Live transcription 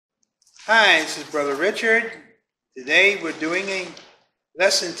Hi, this is Brother Richard. Today we're doing a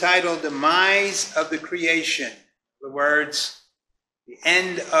lesson titled Demise of the Creation. The words, the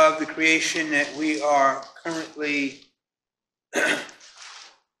end of the creation that we are currently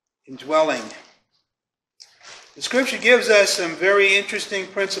indwelling. The scripture gives us some very interesting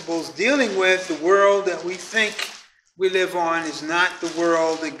principles dealing with the world that we think we live on is not the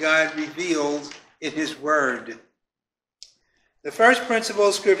world that God revealed in His Word. The first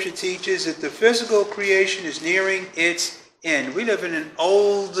principle Scripture teaches that the physical creation is nearing its end. We live in an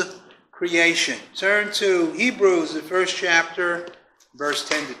old creation. Turn to Hebrews, the first chapter, verse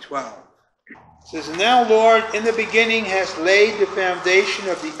 10 to 12. It says, "And thou, Lord, in the beginning hast laid the foundation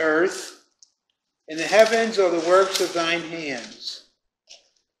of the earth, and the heavens are the works of thine hands.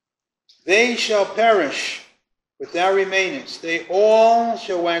 They shall perish, but thou remainest. They all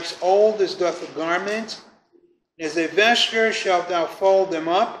shall wax old as doth a garment. As a vesture shalt thou fold them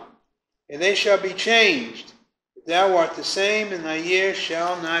up, and they shall be changed. But thou art the same, and thy years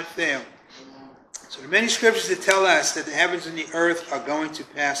shall not fail." So there are many scriptures that tell us that the heavens and the earth are going to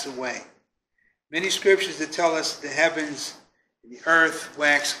pass away. Many scriptures that tell us that the heavens and the earth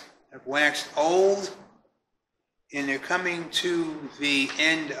have waxed old, and they're coming to the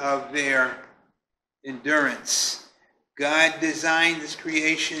end of their endurance. God designed this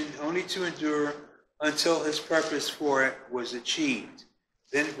creation only to endure until His purpose for it was achieved.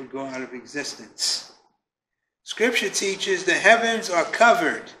 Then it would go out of existence. Scripture teaches the heavens are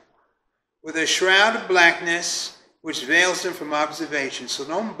covered with a shroud of blackness which veils them from observation. So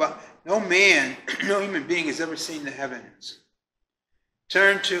no man, no human being has ever seen the heavens.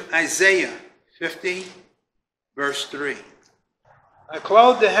 Turn to Isaiah 50, verse 3. "I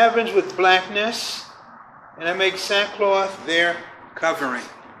clothe the heavens with blackness, and I make sackcloth their covering."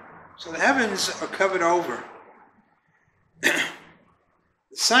 So the heavens are covered over. The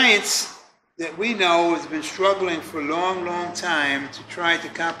science that we know has been struggling for a long, long time to try to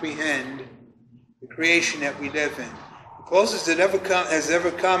comprehend the creation that we live in. The closest it has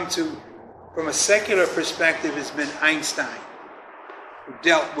ever come to, from a secular perspective, has been Einstein, who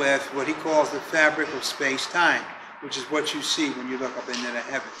dealt with what he calls the fabric of space-time, which is what you see when you look up into the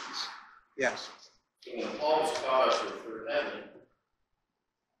heavens. Yes? When Paul's cause for heaven,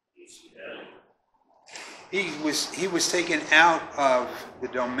 he was taken out of the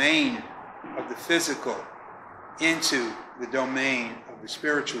domain of the physical into the domain of the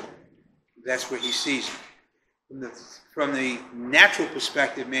spiritual. That's where he sees it. From the natural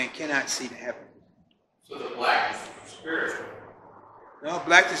perspective, man cannot see the heaven. So the blackness is spiritual. No,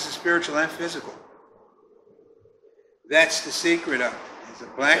 blackness is spiritual and physical. That's the secret of it. There's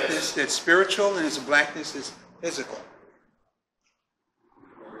a blackness that's spiritual and there's a blackness that's physical.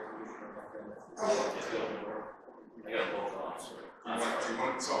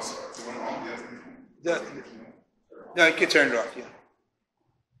 No, you can turn it off, yeah.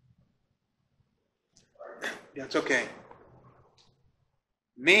 Yeah, it's okay.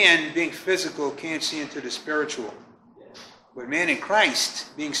 Man, being physical, can't see into the spiritual. But man in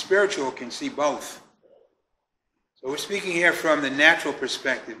Christ, being spiritual, can see both. So we're speaking here from the natural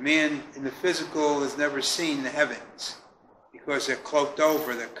perspective. Man in the physical has never seen the heavens because they're cloaked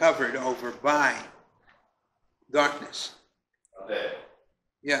over, they're covered over by darkness. Okay.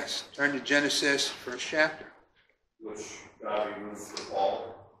 Yes, turn to Genesis, first chapter. Which God removed for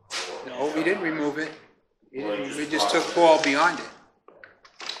Paul? No, He didn't remove it. He just took Paul beyond it,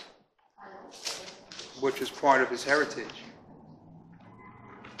 which was part of his heritage.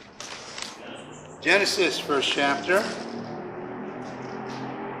 Genesis, first chapter,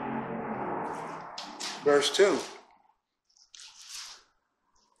 verse 2.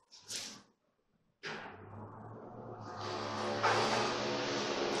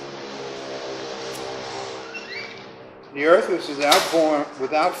 "The earth was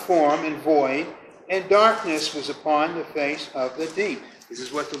without form and void, and darkness was upon the face of the deep." This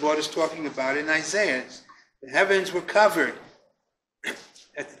is what the Lord is talking about in Isaiah. The heavens were covered.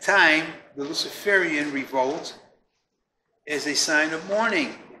 At the time, the Luciferian revolt is a sign of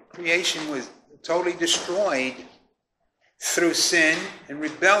mourning. Creation was totally destroyed through sin and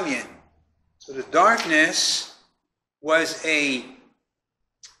rebellion. So the darkness was a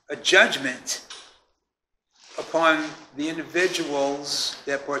judgment upon the individuals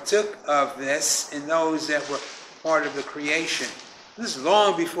that partook of this and those that were part of the creation. This is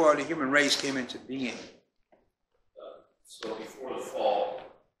long before the human race came into being. So before the fall,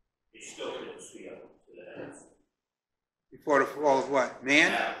 you still couldn't see up to the heavens. Before the fall of what?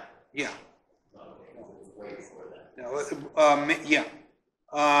 Man? Yeah. Way before that. Yeah.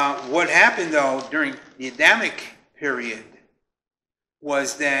 What happened, though, during the Adamic period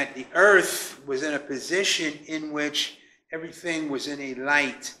was that the earth was in a position in which everything was in a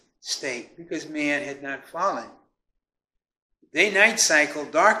light state because man had not fallen. Day-night cycle,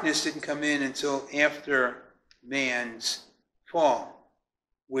 darkness didn't come in until after man's fall,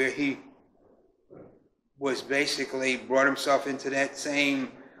 where he was basically brought himself into that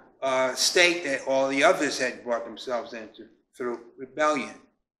same state that all the others had brought themselves into through rebellion.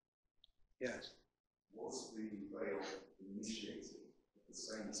 Yes. Mostly Israel initiated at the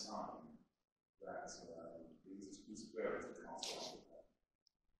same time that these spirits come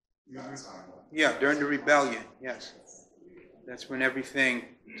from. Yeah, during the rebellion, yes. That's when everything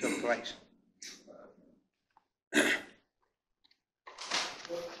took place.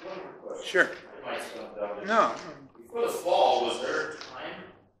 Sure. No. Before the fall, was there time?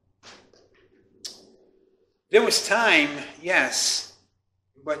 There was time, yes,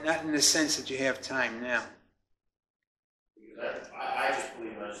 but not in the sense that you have time now. Because I just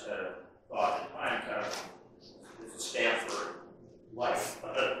believe I just had a thought that time kind of is a stamp for life,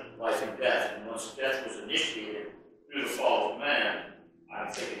 life and death. And once death was initiated through the fall of man,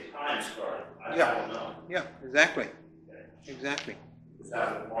 I'm thinking time started. I don't know. Yeah, exactly. Okay. Exactly. Is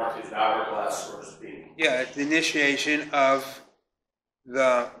that what marked his hourglass, so to speak? Yeah, it's the initiation of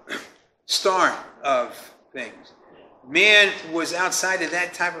the start of things. Man was outside of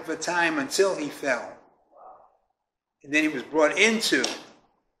that type of a time until he fell. And then he was brought into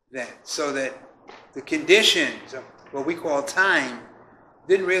that, so that the conditions of what we call time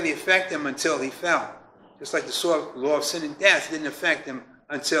didn't really affect him until he fell. Just like the law of sin and death didn't affect him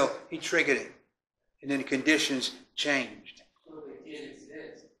until he triggered it. And then the conditions changed. So they did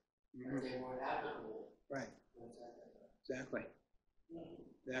exist, but they weren't applicable. Right. Exactly.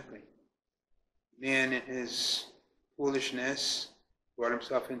 Exactly. Man in his foolishness brought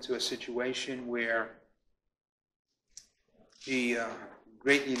himself into a situation where he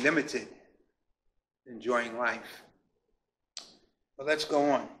greatly limited enjoying life. But let's go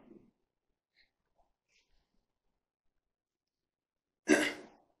on.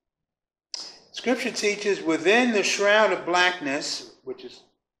 Scripture teaches within the shroud of blackness, which is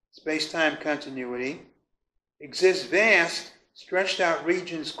space-time continuity, exist vast, stretched out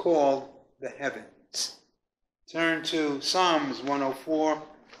regions called the heavens. Turn to Psalms 104,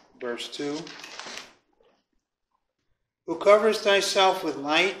 verse 2. Who covers thyself with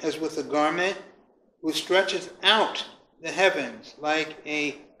light as with a garment, who stretcheth out the heavens like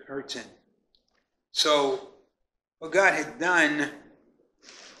a curtain. So, what God had done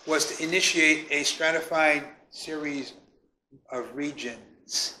was to initiate a stratified series of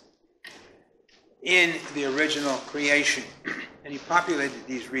regions in the original creation. And he populated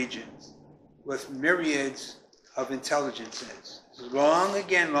these regions with myriads of intelligences. This is long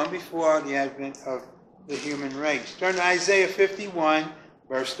before the advent of the human race. Turn to Isaiah 51,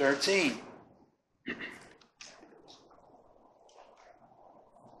 verse 13.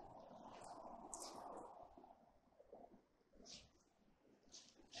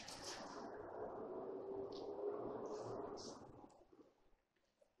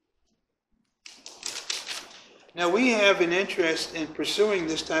 Now, we have an interest in pursuing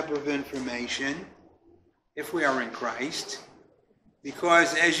this type of information if we are in Christ,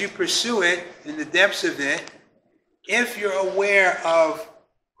 because as you pursue it in the depths of it, if you're aware of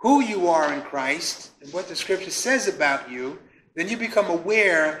who you are in Christ and what the Scripture says about you, then you become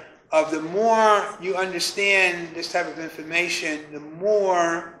aware of the more you understand this type of information, the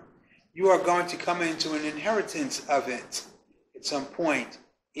more you are going to come into an inheritance of it at some point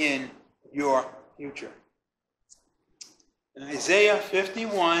in your future. In Isaiah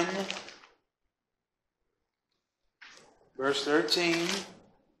 51, verse 13,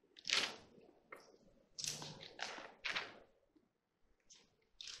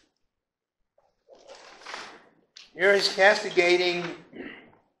 here he's castigating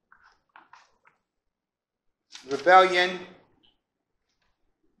rebellion.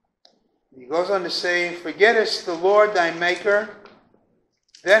 He goes on to say, Forgettest the Lord thy Maker,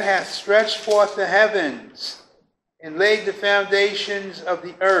 that hath stretched forth the heavens, and laid the foundations of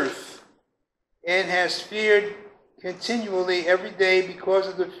the earth, and has feared continually every day because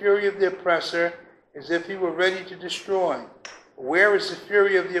of the fury of the oppressor, as if he were ready to destroy. Where is the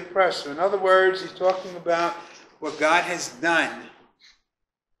fury of the oppressor? In other words, he's talking about what God has done.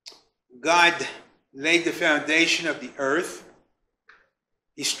 God laid the foundation of the earth.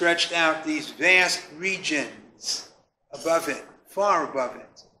 He stretched out these vast regions above it, far above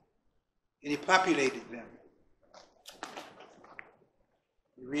it, and he populated them.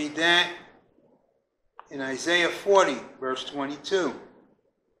 You read that in Isaiah 40, verse 22.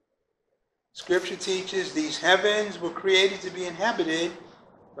 Scripture teaches these heavens were created to be inhabited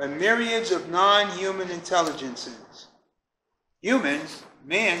by myriads of non-human intelligences. Humans,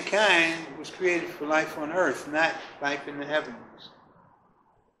 mankind, was created for life on earth, not life in the heavens.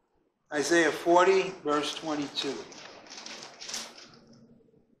 Isaiah 40, verse 22.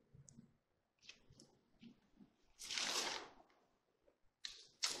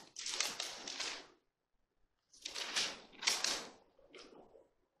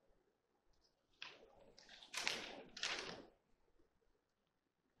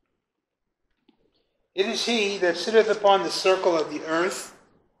 It is he that sitteth upon the circle of the earth,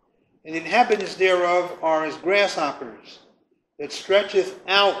 and the inhabitants thereof are as grasshoppers, that stretcheth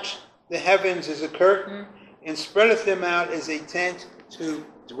out the heavens as a curtain, and spreadeth them out as a tent to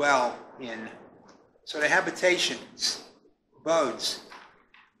dwell in. So the habitations, abodes,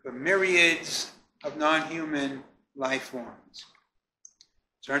 for myriads of non-human life forms.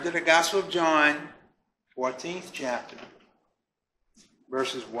 Turn to the Gospel of John, 14th chapter,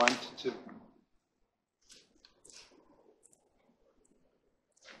 verses 1 to 2.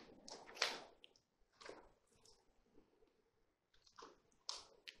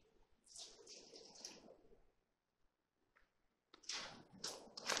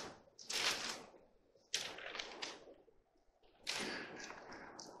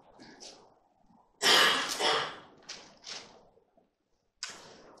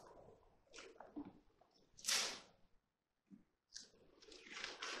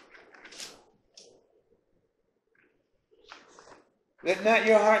 Let not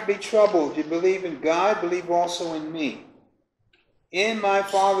your heart be troubled. You believe in God, believe also in me. In my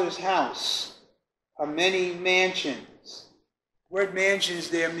Father's house are many mansions. The word mansions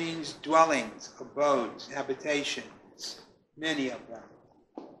there means dwellings, abodes, habitations, many of them.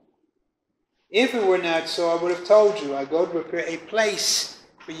 If it were not so, I would have told you, I go to prepare a place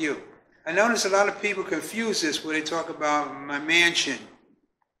for you. I notice a lot of people confuse this when they talk about my mansion.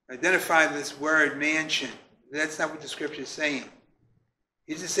 Identify this word mansion. That's not what the scripture is saying.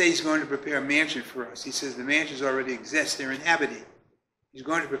 He doesn't say he's going to prepare a mansion for us. He says the mansions already exist. They're inhabited. He's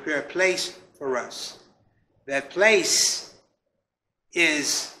going to prepare a place for us. That place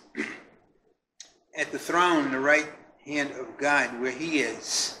is at the throne, the right hand of God, where he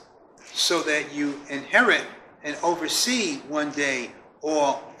is, so that you inherit and oversee one day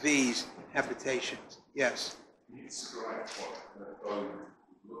all these habitations. Yes? You describe what the bone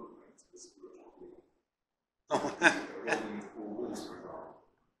would look like to the spiritual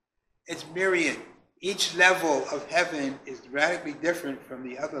It's myriad. Each level of heaven is radically different from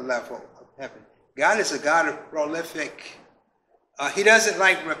the other level of heaven. God is a God of prolific. He doesn't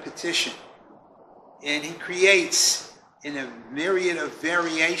like repetition. And he creates in a myriad of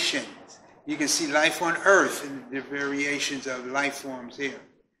variations. You can see life on earth and the variations of life forms here.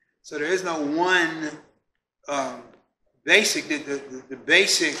 So there is no one basic. The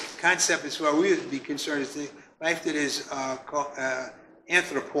basic concept as far as we would be concerned is the life that is called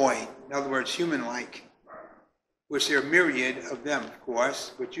anthropoid, in other words, human-like, which there are myriad of them, of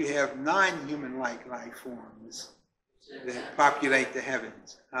course, but you have non-human-like life forms that populate the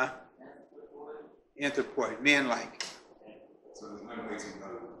heavens. Huh? Anthropoid, man-like. So there's no way to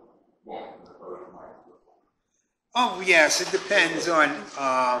know what the bone might look like. Oh, yes, it depends on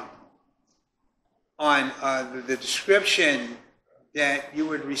the description that you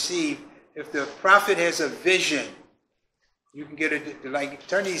would receive. If the prophet has a vision, you can get it, like,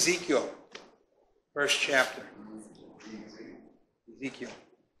 turn to Ezekiel, first chapter. Ezekiel.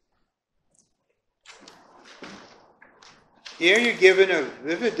 Here you're given a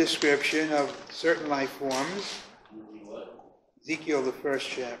vivid description of certain life forms. Ezekiel, the first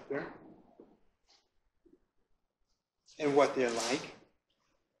chapter. And what they're like.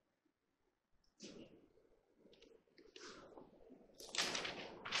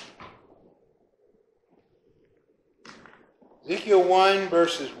 Ezekiel 1,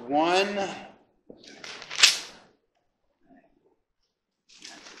 verses 1.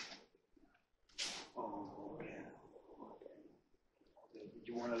 Oh, yeah. Did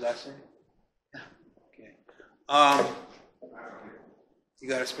you want a lesson? Okay. You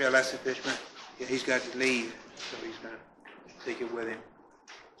got a spare lesson, Fishman? Yeah, he's got to leave, so he's going to take it with him.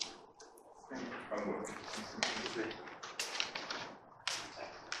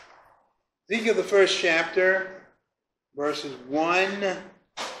 Ezekiel, the first chapter. Verses 1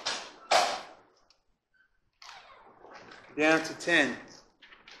 down to 10.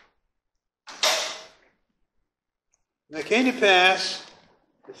 And it came to pass,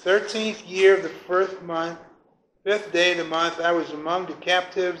 the 13th year of the first month, 5th day of the month, I was among the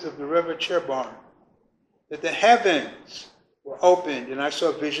captives of the river Chebar, that the heavens were opened, and I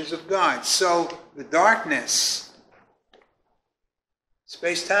saw visions of God. So the darkness,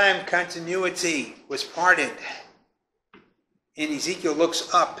 space-time continuity was parted. And Ezekiel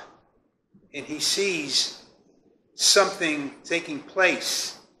looks up, and he sees something taking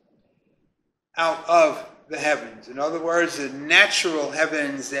place out of the heavens. In other words, the natural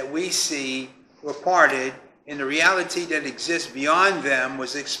heavens that we see were parted, and the reality that exists beyond them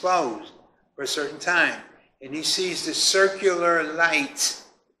was exposed for a certain time. And he sees the circular light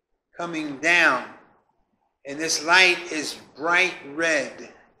coming down. And this light is bright red.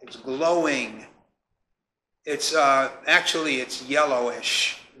 It's glowing. It's actually it's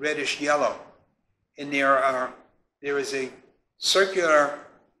yellowish, reddish yellow. And there is a circular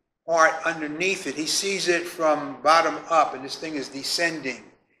part underneath it. He sees it from bottom up, and this thing is descending.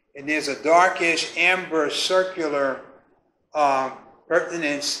 And there's a darkish amber circular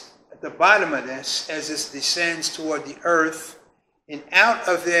pertinence at the bottom of this as this descends toward the earth. And out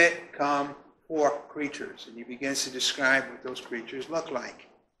of it come 4 creatures. And he begins to describe what those creatures look like.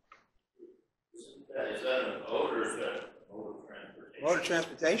 Is that an mode or is that a mode of transportation? Mode of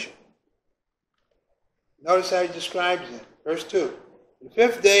transportation. Notice how he describes it. Verse 2. The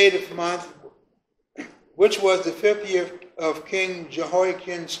 5th day of the month, which was the 5th year of King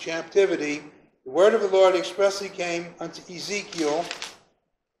Jehoiakim's captivity, the word of the Lord expressly came unto Ezekiel,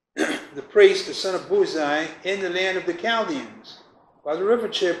 the priest, the son of Buzi, in the land of the Chaldeans. By the river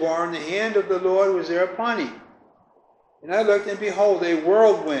Chebar, the hand of the Lord was there upon him. And I looked, and behold, a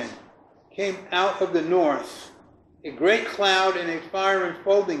whirlwind came out of the north, a great cloud and a fire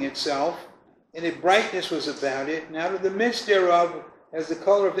enfolding itself, and a brightness was about it, and out of the midst thereof, as the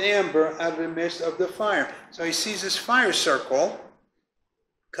color of amber, out of the midst of the fire. So he sees this fire circle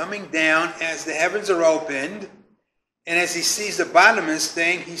coming down as the heavens are opened, and as he sees the bottom of this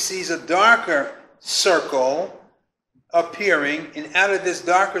thing, he sees a darker circle appearing, and out of this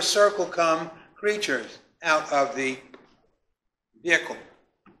darker circle come creatures out of the vehicle.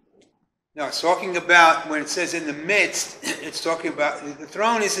 Now, it's talking about, when it says in the midst, it's talking about, the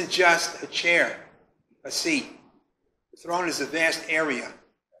throne isn't just a chair, a seat. The throne is a vast area.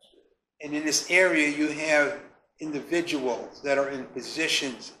 And in this area, you have individuals that are in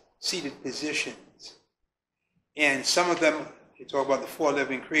positions, seated positions. And some of them, you talk about the 4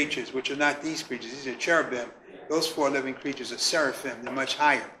 living creatures, which are not these creatures, these are cherubim. Those 4 living creatures are seraphim. They're much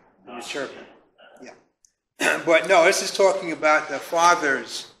higher than the cherubim. Yeah. But no, this is talking about the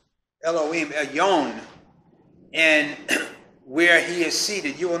Father's Elohim, Elyon, and where he is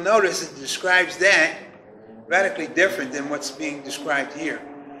seated. You will notice it describes that radically different than what's being described here.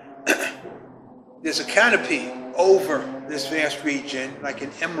 There's a canopy over this vast region, like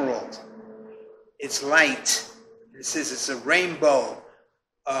an emerald. It's light. It says it's a rainbow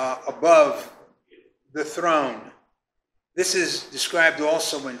above the throne. This is described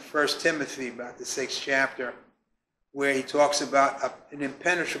also in 1 Timothy, about the 6th chapter, where he talks about an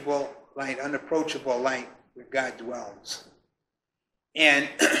impenetrable light, unapproachable light where God dwells. And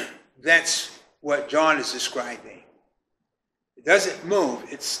that's what John is describing. It doesn't move,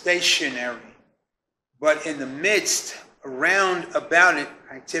 it's stationary. But in the midst, around about it,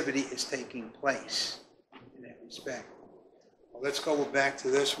 activity is taking place in that respect. Well, let's go back to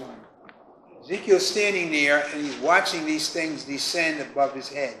this one. Ezekiel's standing there, and he's watching these things descend above his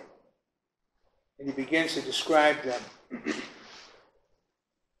head. And he begins to describe them.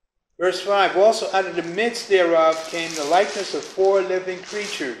 Verse 5, also out of the midst thereof came the likeness of 4 living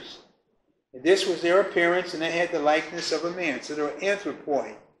creatures. And this was their appearance, and they had the likeness of a man. So they were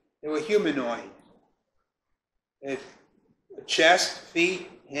anthropoid. They were humanoid. They had a chest, feet,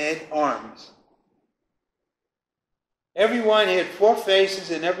 head, arms. Everyone had 4 faces,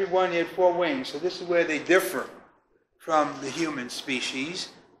 and everyone had 4 wings. So this is where they differ from the human species.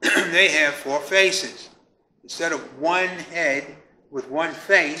 They have 4 faces. Instead of 1 head with 1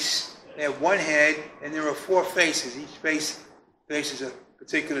 face, they have 1 head, and there are 4 faces. Each face faces a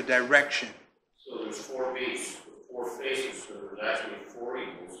particular direction. So there's 4 beasts with 4 faces, so there's actually 4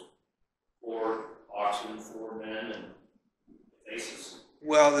 eagles, 4 oxen, 4 men, and faces.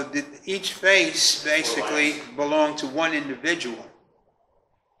 Well, each face basically belonged to 1 individual.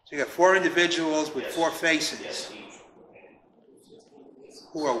 So you got 4 individuals with 4 faces. Yes,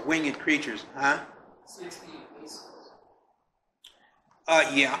 who are winged creatures, huh? 60 faces.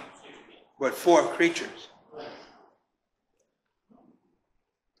 Yeah, but 4 creatures.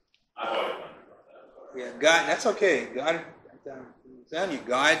 Yeah, God, that's okay. God, I'm telling you,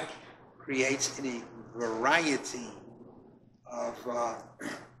 God creates in a variety of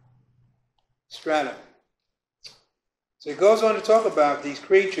strata. So he goes on to talk about these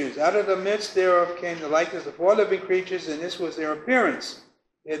creatures. Out of the midst thereof came the likeness of all living creatures, and this was their appearance.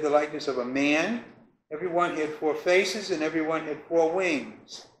 They had the likeness of a man. Everyone had 4 faces, and everyone had 4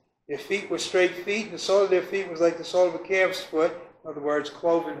 wings. Their feet were straight feet, and the sole of their feet was like the sole of a calf's foot, in other words,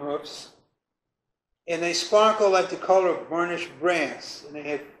 cloven hoofs. And they sparkled like the color of burnished brass. And they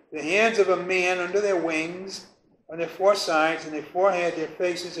had the hands of a man under their wings, on their 4 sides, and their forehead, their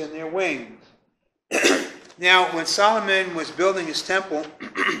faces, and their wings. Now, when Solomon was building his temple,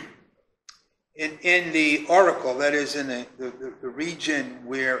 in the oracle, that is in the region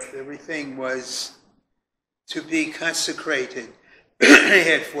where everything was to be consecrated, he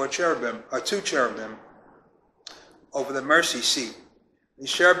had 2 cherubim over the mercy seat. The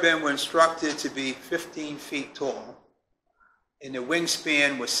cherubim were instructed to be 15 feet tall, and their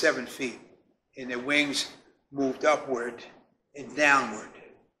wingspan was 7 feet, and their wings moved upward and downward.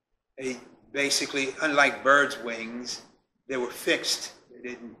 They basically, unlike birds' wings, they were fixed. They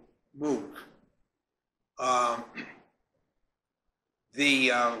didn't move. The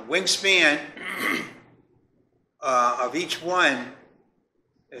wingspan of each one,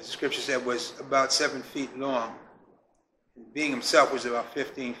 as the scripture said, was about 7 feet long. Being himself was about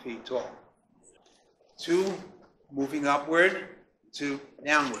 15 feet tall. 2 moving upward, 2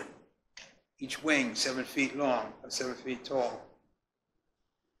 downward. Each wing 7 feet long, or 7 feet tall.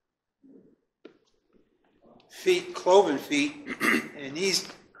 Feet, cloven feet, and these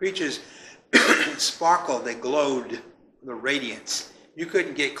creatures sparkled, they glowed with a radiance. You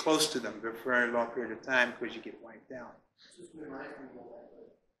couldn't get close to them for a very long period of time because you get wiped out. This reminds me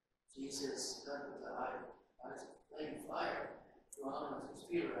of Jesus got the eyes of flame fire, bronze his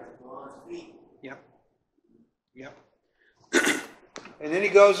feet, bronze feet. Yep. And then he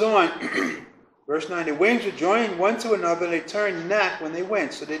goes on. Verse 9, the wings were joined one to another, they turned not when they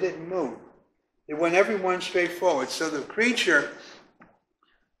went, so they didn't move. They went everyone straight forward. So the creature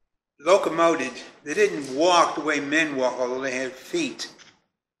locomoted. They didn't walk the way men walk, although they had feet.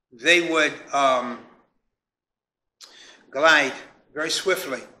 They would glide very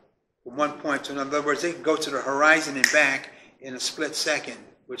swiftly from one point to another. In other words, they could go to the horizon and back in a split second,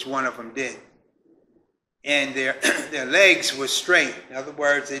 which one of them did. And their legs were straight. In other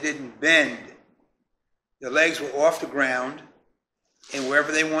words, they didn't bend. Their legs were off the ground, and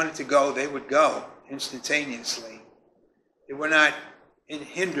wherever they wanted to go, they would go instantaneously. They were not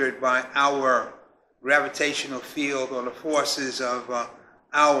hindered by our gravitational field or the forces of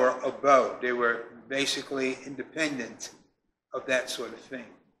our abode. They were basically independent of that sort of thing.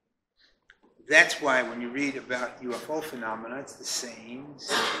 That's why when you read about UFO phenomena, it's the same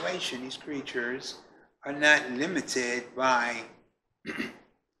situation. These creatures are not limited by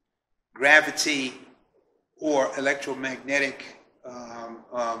gravity or electromagnetic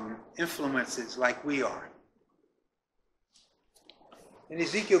influences like we are. And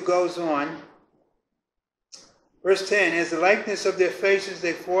Ezekiel goes on. Verse 10, as the likeness of their faces,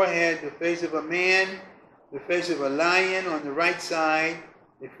 their forehead, the face of a man, the face of a lion on the right side,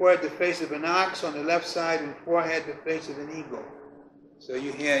 their forehead, the face of an ox on the left side, and forehead, the face of an eagle. So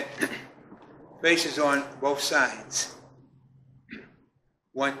you had faces on both sides.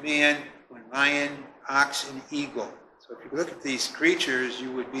 One man, one lion, ox, and eagle. So if you look at these creatures,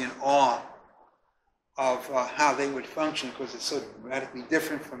 you would be in awe of how they would function, because it's so radically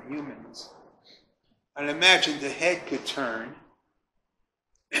different from humans. And imagine the head could turn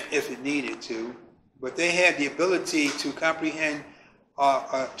if it needed to, but they had the ability to comprehend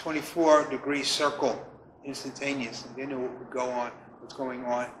a 24-degree circle instantaneously. They knew what would go on, what's going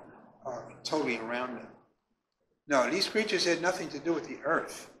on totally around them. No, these creatures had nothing to do with the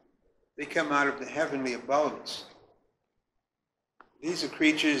earth. They come out of the heavenly abodes. These are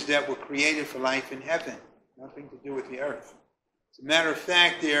creatures that were created for life in heaven, nothing to do with the earth. As a matter of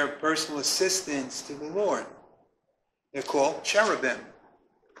fact, they're personal assistants to the Lord. They're called cherubim.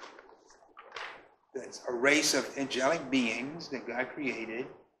 That's a race of angelic beings that God created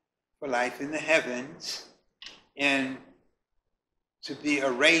for life in the heavens, and to be a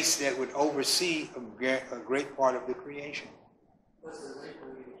race that would oversee a great part of the creation. What's the link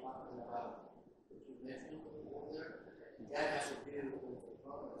where you were talking about that you mentioned over there? That has to do with the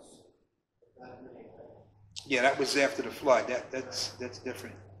promise that God made. Yeah, that was after the flood. That's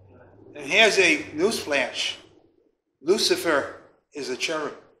different. And here's a newsflash. Lucifer is a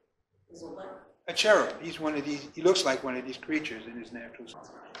cherub. Is it what? A cherub. He's one of these. He looks like one of these creatures in his natural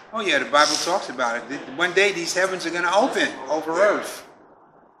state. Oh yeah, the Bible talks about it. One day these heavens are going to open over earth,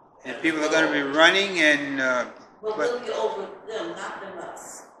 and people are going to be running and. But we'll be over them, not them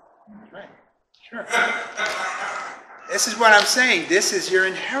us. Right. Sure. This is what I'm saying. This is your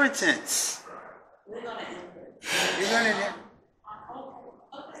inheritance. We're going to inherit. You got in there?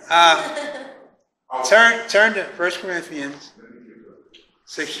 Turn to 1 Corinthians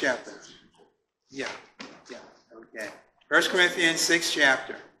 6th chapter. Yeah, okay. 1 Corinthians 6th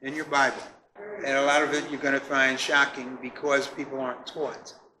chapter in your Bible. And a lot of it you're going to find shocking because people aren't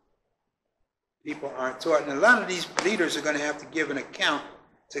taught. People aren't taught. And a lot of these leaders are going to have to give an account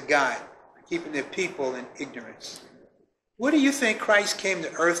to God for keeping their people in ignorance. What do you think Christ came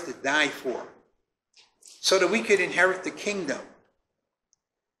to earth to die for? So that we could inherit the kingdom.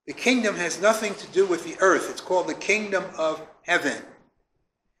 The kingdom has nothing to do with the earth. It's called the kingdom of heaven.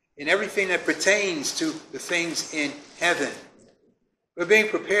 And everything that pertains to the things in heaven. We're being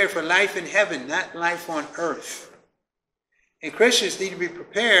prepared for life in heaven, not life on earth. And Christians need to be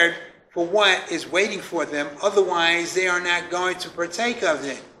prepared for what is waiting for them. Otherwise, they are not going to partake of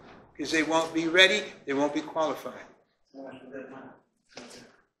it. Because they won't be ready, they won't be qualified.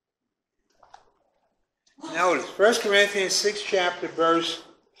 Notice, 1 Corinthians 6th chapter, verse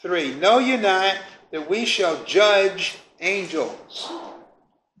 3. Know ye not that we shall judge angels?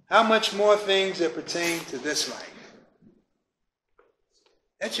 How much more things that pertain to this life?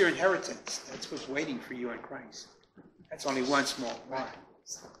 That's your inheritance. That's what's waiting for you in Christ. That's only one small part.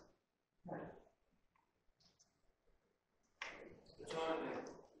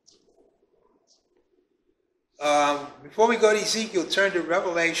 Before we go to Ezekiel, turn to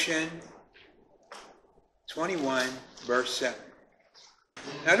Revelation 21, verse 7.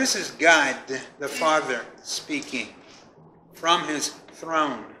 Now this is God, the Father, speaking from his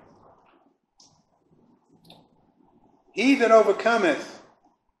throne. He that overcometh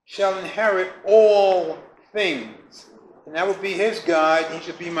shall inherit all things. And that will be his God. He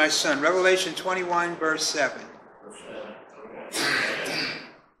shall be my son. Revelation 21, verse 7.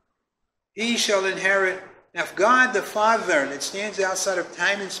 He shall inherit. Now, if God the Father, that stands outside of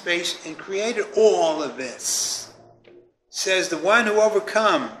time and space and created all of this, says the one who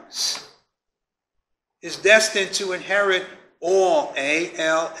overcomes is destined to inherit all,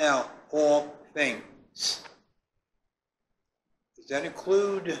 A-L-L, all things. Does that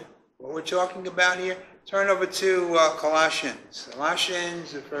include what we're talking about here? Turn over to Colossians.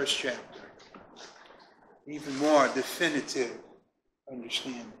 Colossians, the first chapter. Even more definitive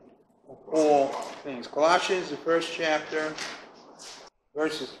understanding of all things. Colossians, the first chapter,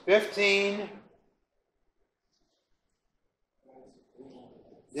 verses 15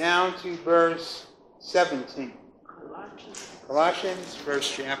 down to verse 17. Colossians,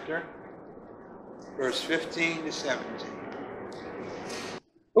 first chapter, verse 15 to 17.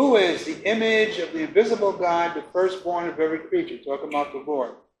 Who is the image of the invisible God, the firstborn of every creature? Talking about the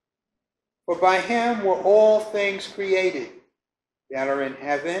Lord. For by him were all things created, that are in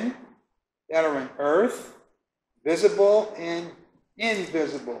heaven, that are in earth, visible and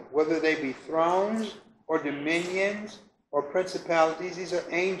invisible, whether they be thrones or dominions or principalities. These are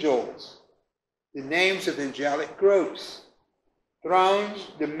angels, the names of angelic groups. Thrones,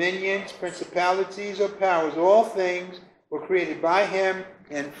 dominions, principalities, or powers, all things were created by him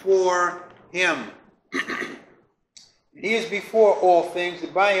and for him. He is before all things,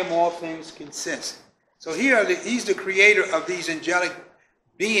 and by him all things consist. So here, he's the creator of these angelic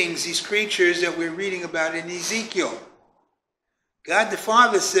beings, these creatures that we're reading about in Ezekiel. God the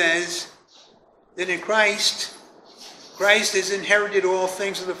Father says that in Christ has inherited all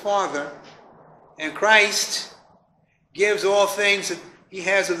things of the Father, and Christ gives all things that he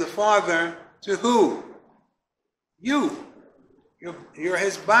has of the Father to who? You. You're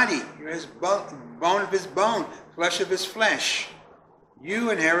his body. You're his bone of his bone, flesh of his flesh. You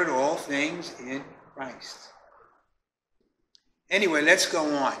inherit all things in Christ. Anyway, let's go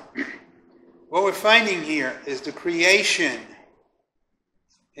on. What we're finding here is the creation,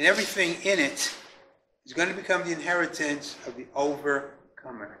 and everything in it is going to become the inheritance of the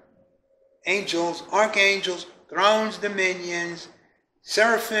overcomer. Angels, archangels, thrones, dominions,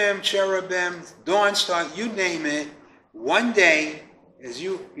 seraphim, cherubim, dawn star, you name it. One day, as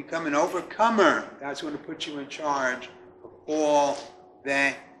you become an overcomer, God's going to put you in charge of all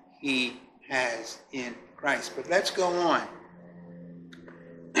that he has in Christ. But let's go on.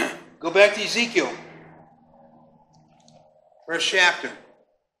 Go back to Ezekiel. First chapter.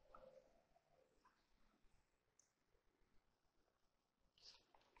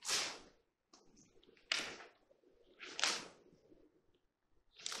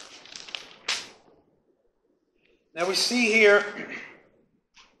 Now we see here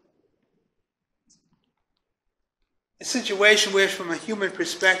a situation where from a human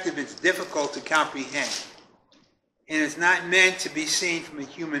perspective it's difficult to comprehend. And it's not meant to be seen from a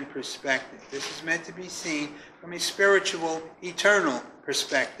human perspective. This is meant to be seen from a spiritual, eternal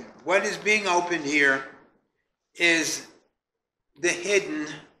perspective. What is being opened here is the hidden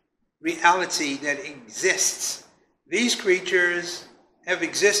reality that exists. These creatures have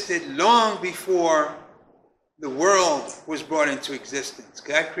existed long before the world was brought into existence.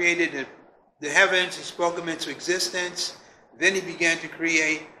 God created the heavens, he spoke them into existence. Then he began to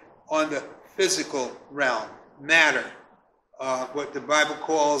create on the physical realm, matter, what the Bible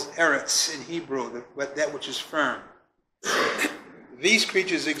calls eretz in Hebrew, that which is firm. These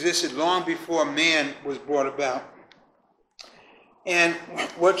creatures existed long before man was brought about. And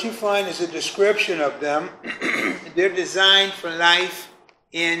what you find is a description of them. They're designed for life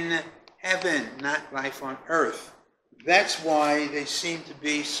in heaven, not life on earth. That's why they seem to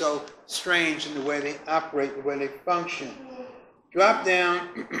be so strange in the way they operate, the way they function. Drop down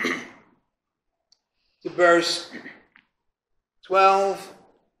to verse 12.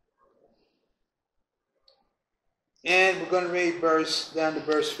 And we're going to read down to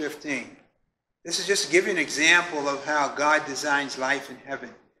verse 15. This is just to give you an example of how God designs life in heaven.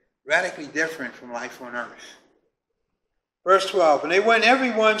 Radically different from life on earth. Verse 12. And they went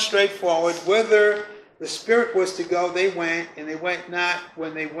every one straight forward. Whither the Spirit was to go, they went. And they went not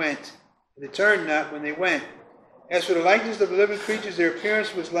when they went. And they turned not when they went. As for the likeness of the living creatures, their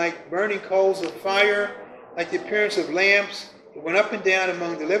appearance was like burning coals of fire, like the appearance of lamps. It went up and down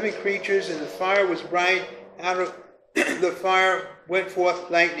among the living creatures, and the fire was bright. Out of the fire went forth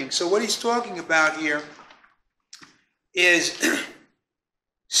lightning. So what he's talking about here is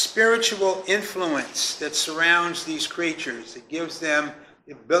spiritual influence that surrounds these creatures. It gives them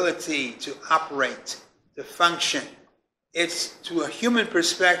the ability to operate, to function. It's, to a human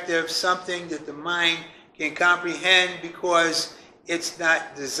perspective, something that the mind can comprehend because it's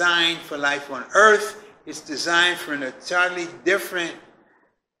not designed for life on earth. It's designed for an entirely different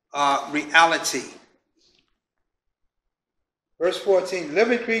reality. Verse 14,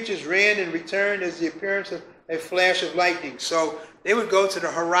 living creatures ran and returned as the appearance of a flash of lightning. So they would go to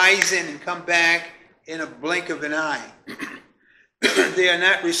the horizon and come back in a blink of an eye. They are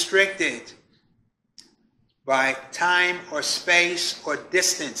not restricted by time or space or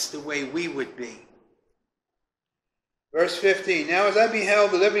distance the way we would be. Verse 15, now as I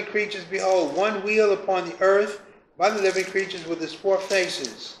beheld the living creatures, behold, one wheel upon the earth by the living creatures with its four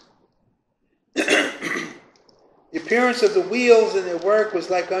faces. The appearance of the wheels and their work was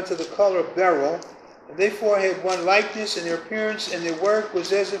like unto the color of beryl, and they four had one likeness, and their appearance and their work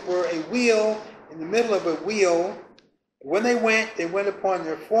was as it were a wheel in the middle of a wheel. When they went upon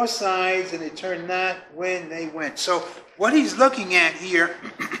their four sides, and they turned not when they went. So what he's looking at here,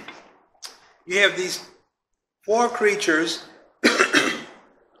 you have these four creatures,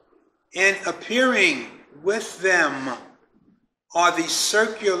 and appearing with them are these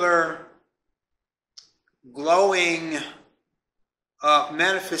circular, glowing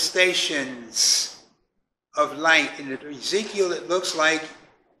manifestations of light. In Ezekiel, it looks like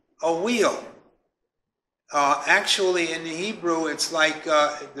a wheel. Actually, in the Hebrew, it's like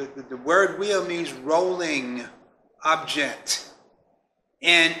the word wheel means rolling object.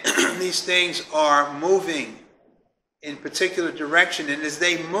 And these things are moving in particular direction. And as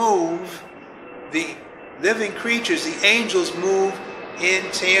they move, the living creatures, the angels, move in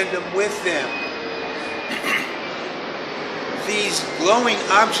tandem with them. These glowing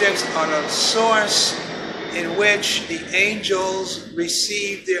objects are the source in which the angels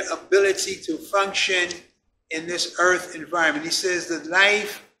receive their ability to function in this earth environment. He says the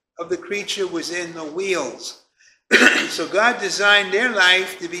life of the creature was in the wheels. So God designed their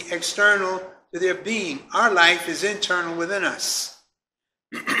life to be external to their being. Our life is internal within us.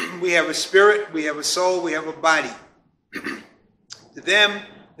 We have a spirit, we have a soul, we have a body. To them,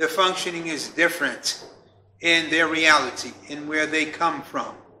 their functioning is different in their reality, in where they come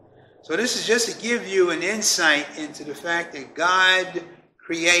from. So this is just to give you an insight into the fact that God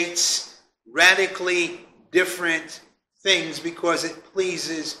creates radically different things because it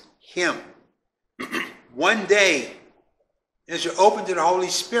pleases him. One day, as you're open to the Holy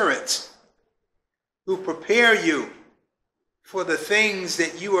Spirit, who prepare you for the things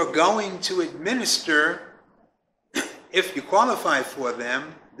that you are going to administer, if you qualify for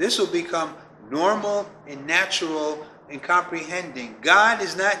them, this will become normal and natural and comprehending. God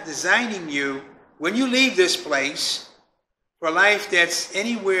is not designing you, when you leave this place, for a life that's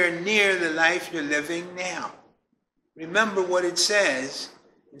anywhere near the life you're living now. Remember what it says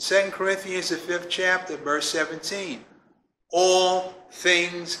in 2 Corinthians, the 5th chapter, verse 17. All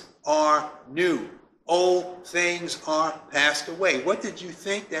things are new. Old things are passed away. What did you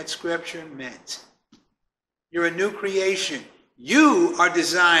think that scripture meant? You're a new creation. You are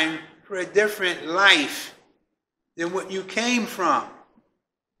designed for a different life than what you came from.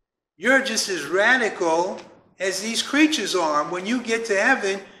 You're just as radical as these creatures are. When you get to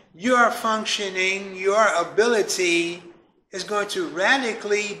heaven, your functioning, your ability is going to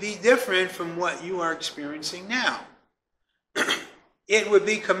radically be different from what you are experiencing now. It would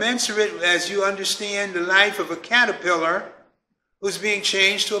be commensurate as you understand the life of a caterpillar who's being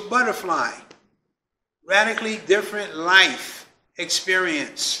changed to a butterfly. Radically different life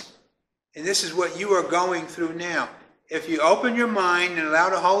experience. And this is what you are going through now. If you open your mind and allow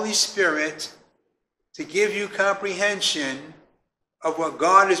the Holy Spirit to give you comprehension of what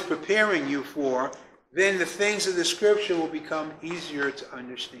God is preparing you for, then the things of the Scripture will become easier to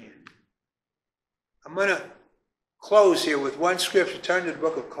understand. I'm going to close here with one scripture. Turn to the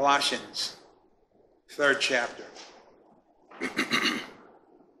book of Colossians, 3rd chapter.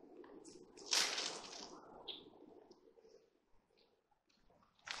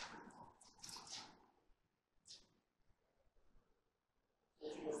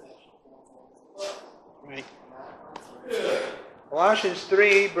 Right. Colossians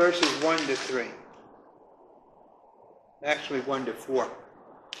 3, verses 1 to 3. Actually, 1 to 4.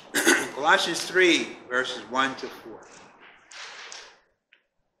 Colossians 3, verses 1 to 4.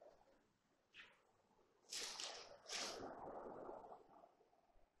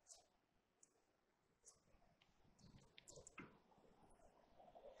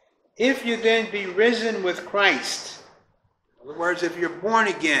 If you then be risen with Christ, in other words, if you're born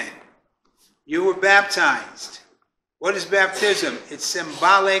again, you were baptized. What is baptism? It's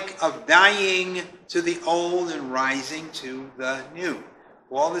symbolic of dying to the old and rising to the new.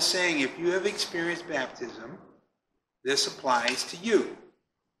 Paul is saying, if you have experienced baptism, this applies to you.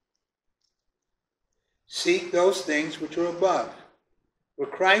 Seek those things which are above, where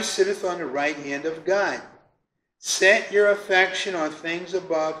Christ sitteth on the right hand of God. Set your affection on things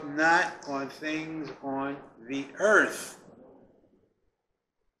above, not on things on the earth.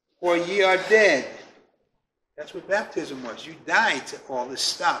 For ye are dead. That's what baptism was. You died to all this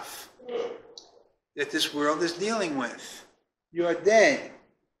stuff that this world is dealing with. You are dead.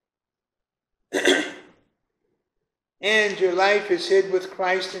 And your life is hid with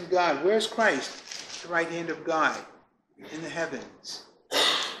Christ in God. Where's Christ? The right hand of God in the heavens.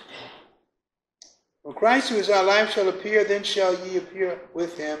 When Christ, who is our life, shall appear, then shall ye appear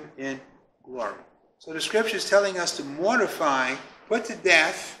with him in glory. So the Scripture is telling us to mortify, put to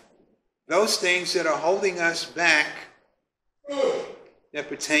death, those things that are holding us back that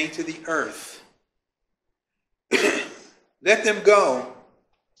pertain to the earth. Let them go.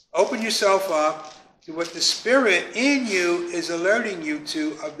 Open yourself up to what the Spirit in you is alerting you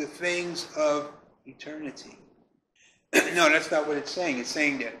to of the things of eternity. No, that's not what it's saying. It's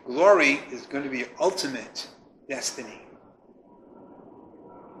saying that glory is going to be your ultimate destiny.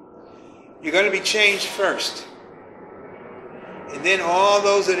 You're going to be changed first. And then all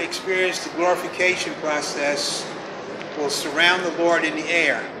those that experience the glorification process will surround the Lord in the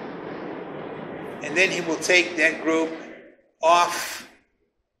air. And then he will take that group off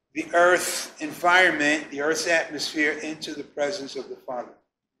the earth environment, the earth's atmosphere, into the presence of the Father.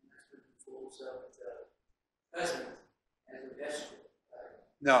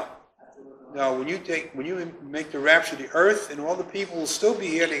 No. No, when you make the rapture of the earth, and all the people will still be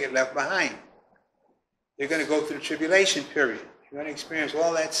here, they get left behind. They're going to go through the tribulation period. You're going to experience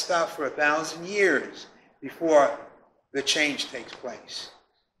all that stuff for 1,000 years before the change takes place.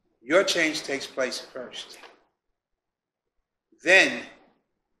 Your change takes place first. Then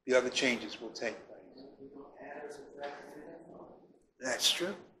the other changes will take place. That's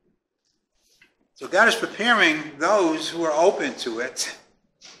true. So God is preparing those who are open to it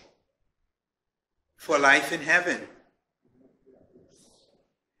for life in heaven.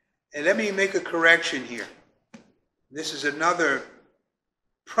 And let me make a correction here. This is another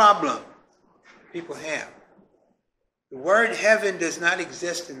problem people have. The word heaven does not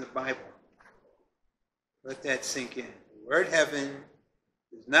exist in the Bible. Let that sink in. The word heaven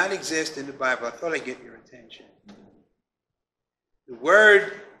does not exist in the Bible. I thought I'd get your attention. The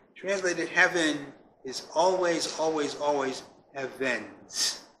word translated heaven is always, always, always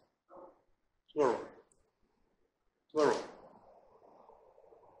heavens. Plural. Plural.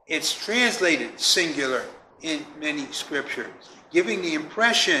 It's translated singular in many scriptures, giving the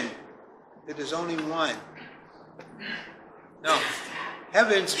impression that there's only one. No.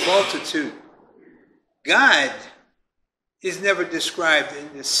 Heaven's multitude. God is never described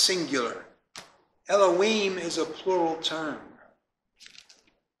in the singular. Elohim is a plural term.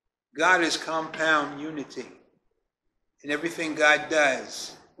 God is compound unity. And everything God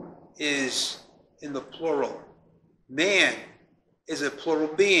does is in the plural. Man is a plural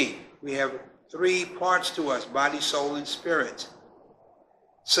being. We have 3 parts to us, body, soul, and spirit.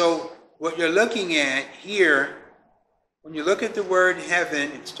 So what you're looking at here, when you look at the word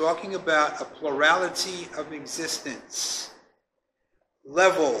heaven, it's talking about a plurality of existence.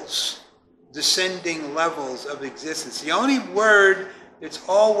 Levels, descending levels of existence. The only word that's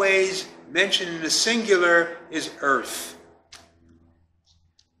always mentioned in the singular is earth.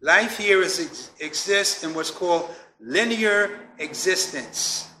 Life here exists in what's called linear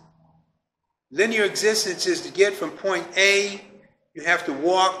existence. Linear existence is to get from point A, you have to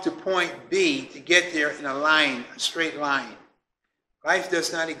walk to point B to get there in a line, a straight line. Life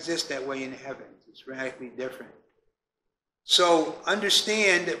does not exist that way in heaven. It's radically different. So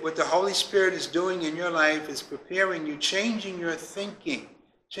understand that what the Holy Spirit is doing in your life is preparing you, changing your thinking,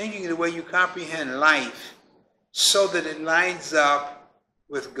 changing the way you comprehend life so that it lines up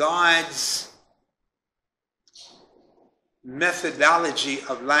with God's methodology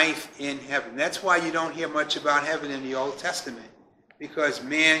of life in heaven. That's why you don't hear much about heaven in the Old Testament, because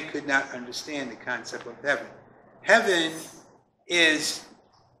man could not understand the concept of heaven. Heaven is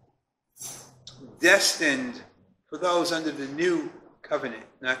destined for those under the new covenant,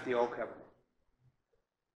 not the old covenant.